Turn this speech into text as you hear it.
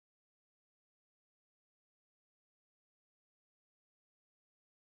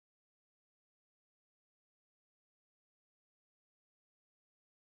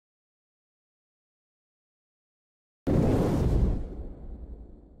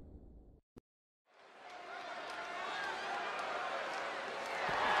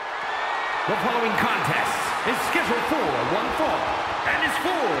The following contest is scheduled for one fall and is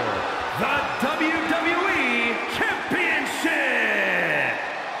for the WWE Championship.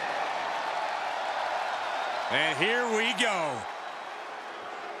 And here we go.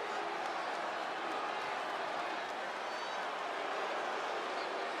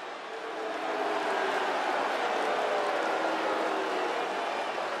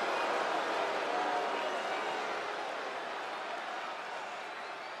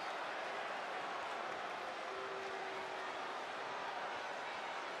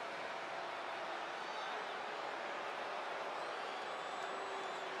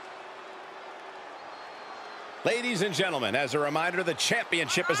 Ladies and gentlemen, as a reminder, the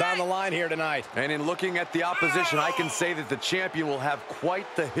championship is on the line here tonight. And in looking at the opposition, I can say that the champion will have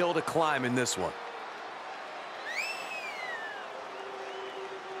quite the hill to climb in this one.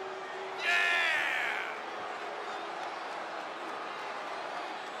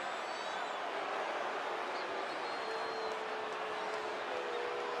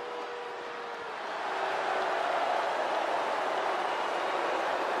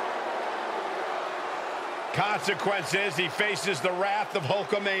 Consequences, he faces the wrath of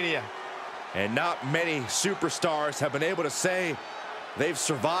Hulkamania. And not many superstars have been able to say they've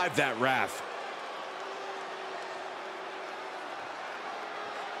survived that wrath.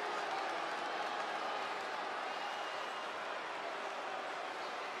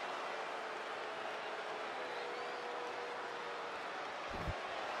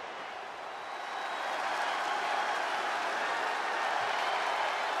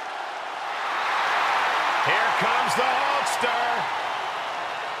 Here comes the Hulkster.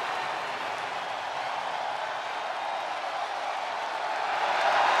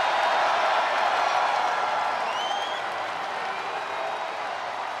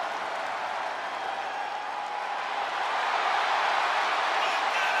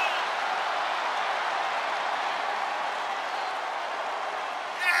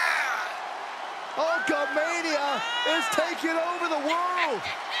 Hulkamania is taking over the world.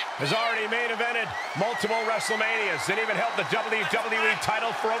 Has already main evented multiple WrestleManias and even held the WWE title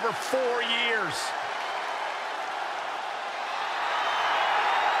for over 4 years.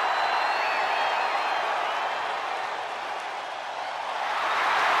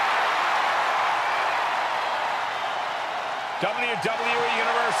 WWE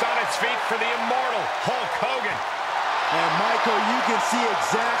Universe on its feet for the immortal Hulk Hogan. And Michael, you can see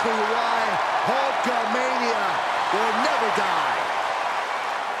exactly why Hulkamania will never die.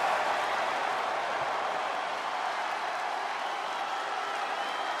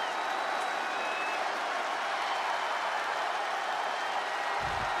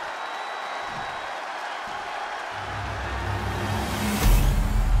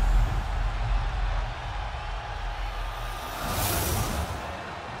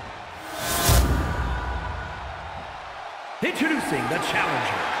 Introducing the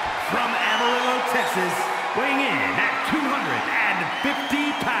challenger from Amarillo, Texas, weighing in at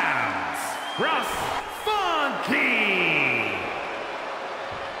 250 pounds, Ross Funky.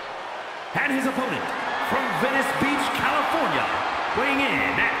 And his opponent from Venice Beach, California, weighing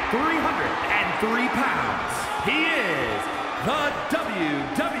in at 303 pounds, he is the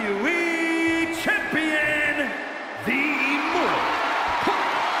WWE Champion, the Immortal Hogan.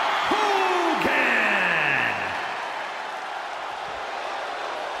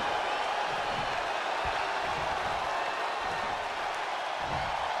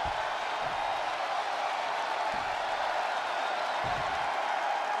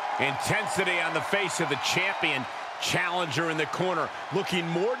 Intensity on the face of the champion. Challenger in the corner, looking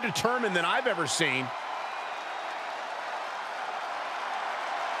more determined than I've ever seen.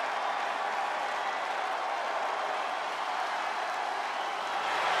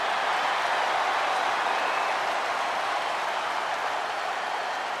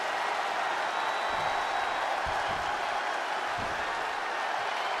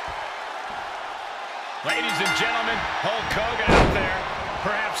 Ladies and gentlemen, Hulk Hogan out there.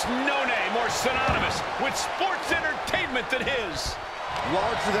 Perhaps no name more synonymous with sports entertainment than his.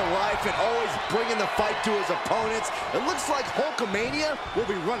 Larger than life and always bringing the fight to his opponents. It looks like Hulkamania will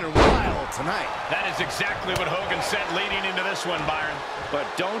be running wild tonight. That is exactly what Hogan said leading into this one, Byron. But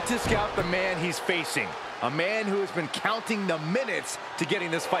don't discount the man he's facing. A man who has been counting the minutes to getting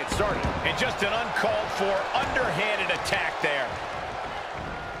this fight started. And just an uncalled for, underhanded attack there.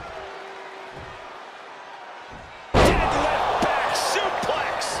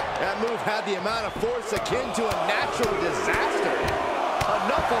 That move had the amount of force akin to a natural disaster.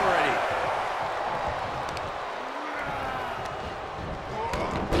 Enough already.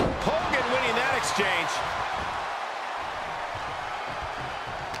 Hogan winning that exchange.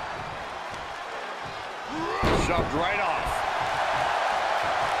 shoved right off.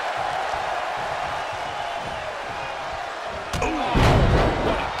 Ooh,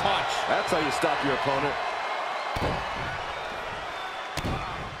 what a punch. That's how you stop your opponent.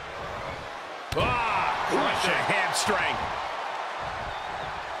 Crush a hamstring.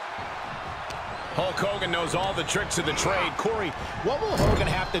 Hulk Hogan knows all the tricks of the trade. Corey, what will Hogan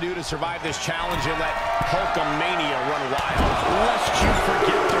have to do to survive this challenge and let Hulkamania run wild? Lest you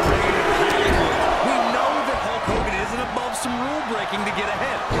forget the reign of Hollywood. We know that Hulk Hogan isn't above some rule breaking to get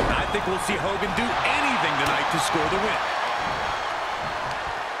ahead. I think we'll see Hogan do anything tonight to score the win.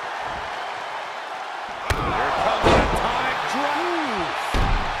 Here comes an atomic drop.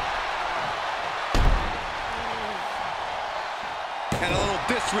 And a little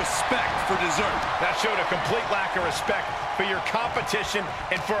disrespect for dessert. That showed a complete lack of respect for your competition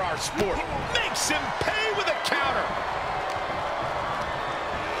and for our sport. Makes him pay with a counter.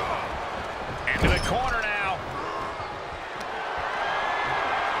 Into the corner now.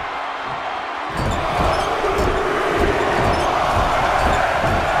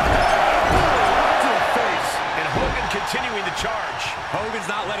 To the face. And Hogan continuing the charge. Hogan's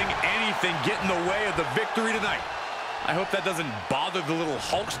not letting anything get in the way of the victory tonight. I hope that doesn't bother the little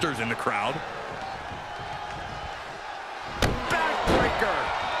Hulksters in the crowd. Backbreaker.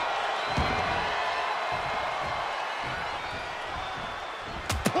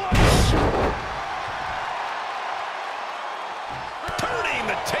 Push. Turning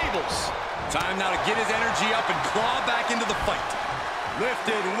the tables. Time now to get his energy up and claw back into the fight.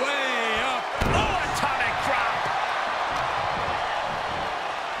 Lifted way up. Oh, atomic drop.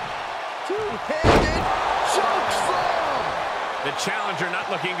 Two-handed choke slam. The challenger not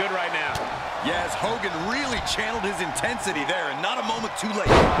looking good right now. Yes, Hogan really channeled his intensity there, and not a moment too late.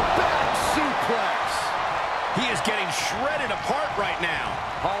 Back suplex. He is getting shredded apart right now.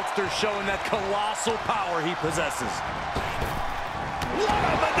 Hulkster showing that colossal power he possesses. What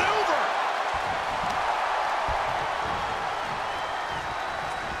a maneuver!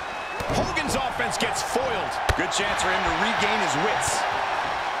 Hogan's offense gets foiled. Good chance for him to regain his wits.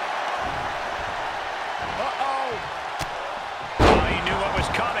 What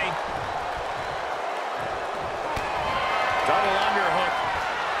was coming. Double underhook.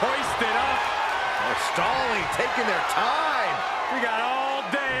 Hoisted up. Oh, stalling, taking their time. We got all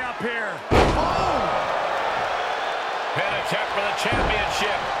day up here. Boom. Pin attempt for the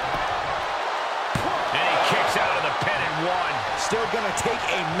championship. And he kicks out of the pin and one. Still going to take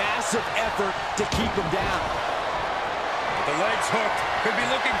a massive effort to keep him down. The legs hooked. Could be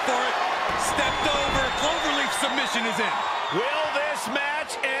looking for it. Stepped over. Cloverleaf submission is in. Will this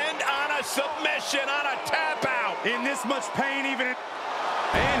match end on a submission, on a tap out? In this much pain, even.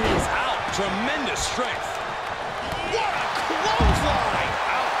 And he's out. Tremendous strength. What a clothesline!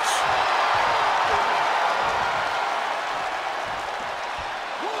 Ouch!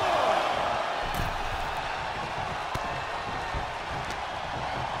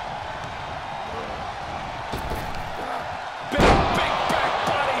 Big back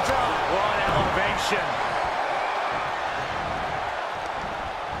body drop. What elevation.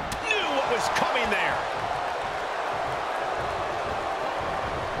 Was coming there.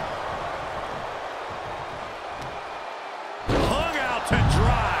 Hung out to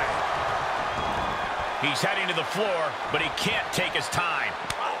dry. He's heading to the floor, but he can't take his time.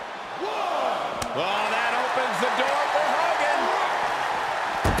 Oh, that opens the door for Hogan.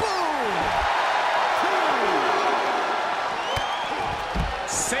 Boom!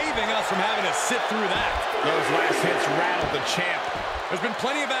 Saving us from having to sit through that. Those last hits rattled the champ. There's been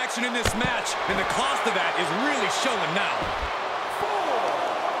plenty of action in this match, and the cost of that is really showing now.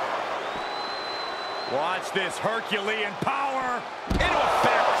 Watch this Herculean power. Into a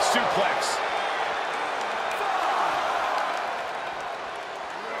back suplex.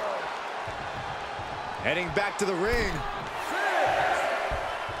 Heading back to the ring.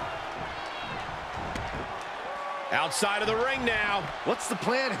 Outside of the ring now. What's the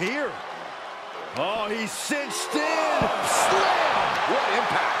plan here? Oh, he's cinched in. Slam! What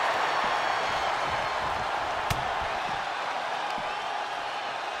impact.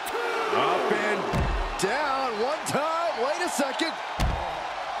 Up and down. One time. Wait a second.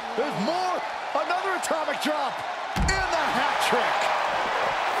 There's more. Another atomic drop. And the hat trick.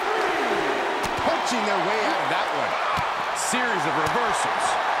 Punching their way out of that one. Series of reversals.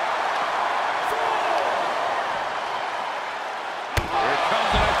 Here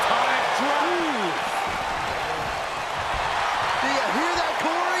comes an atomic drop. Do you hear that,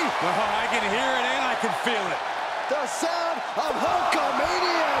 Corey? Oh, I can hear it and I can feel it. The sound of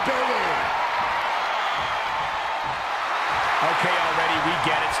Hulkamania, baby. Okay, already, we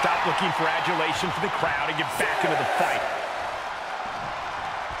get it. Stop looking for adulation from the crowd and get back into the fight.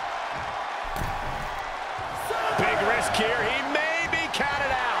 Big risk here. He may be counted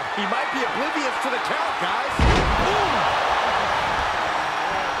out. He might be oblivious to the count, guys. Ooh.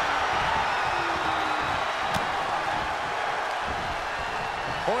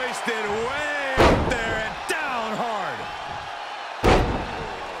 Hoisted way up there and down hard.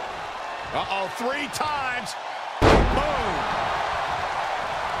 Uh-oh, 3 times. Boom.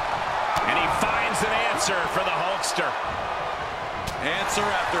 And he finds an answer for the Hulkster. Answer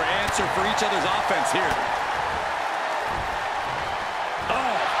after answer for each other's offense here.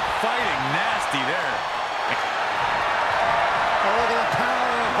 Oh, fighting nasty there. Oh, look at the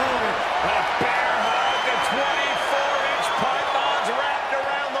power of Hogan. A bear hug, the 24-inch pythons wrapped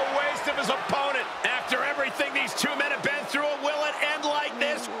around the waist of his opponent. After everything these two men have been through, will it end like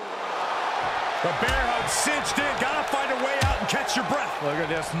this? The bear hug cinched in. Gotta find a way out and catch your breath. Look at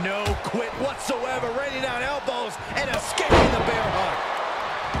this, no quit whatsoever. Raining down elbows and escaping the bear hug.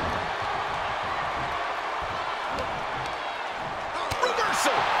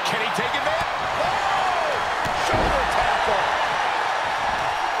 Reversal. Can he take advantage? Oh! Shoulder tackle.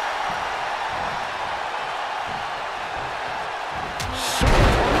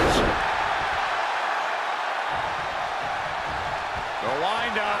 The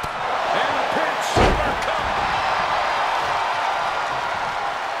wind up. And the pinch. Uppercut.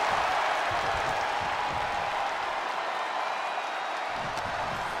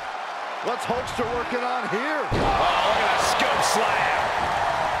 What's Hulkster working on here? Oh, look at that scope slam.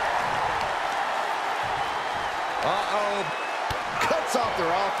 Uh-oh. Cuts off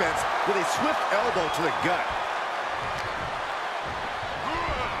their offense with a swift elbow to the gut.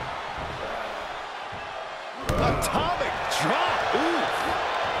 Atomic drop. Ooh.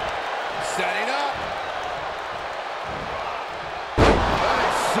 Setting up.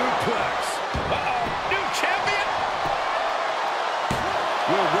 Nice suplex. Uh-oh, new champion.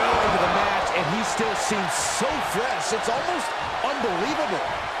 We're well into the match, and he still seems so fresh. It's almost unbelievable.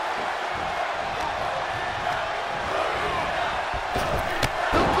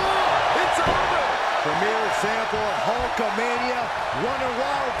 The boom. It's over. Premier example of Hulkamania. Running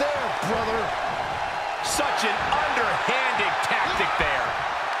wild there, brother. Such an underhanded tactic there.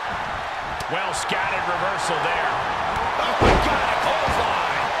 Well scattered reversal there. Oh, my God, a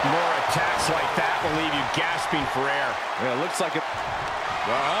clothesline. More attacks like that will leave you gasping for air. Yeah, it looks like it.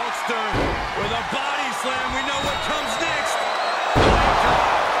 The Hulkster with a body slam. We know what comes next.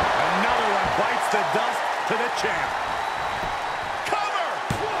 Another one bites the dust to the champ. Cover.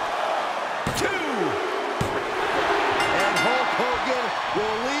 2. And Hulk Hogan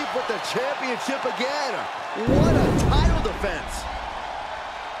will leave with the championship again. What a title defense.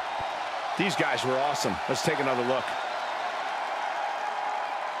 These guys were awesome. Let's take another look.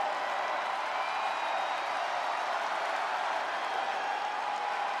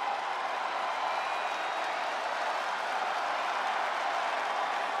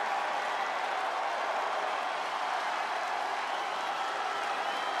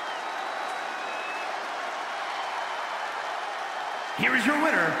 Here is your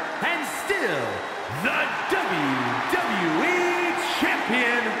winner, and still the WWE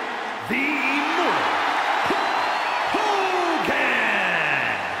Champion, the Immortal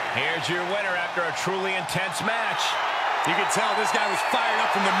Hogan. Here's your winner after a truly intense match. You can tell this guy was fired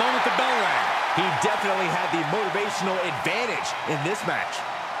up from the moment the bell rang. He definitely had the motivational advantage in this match.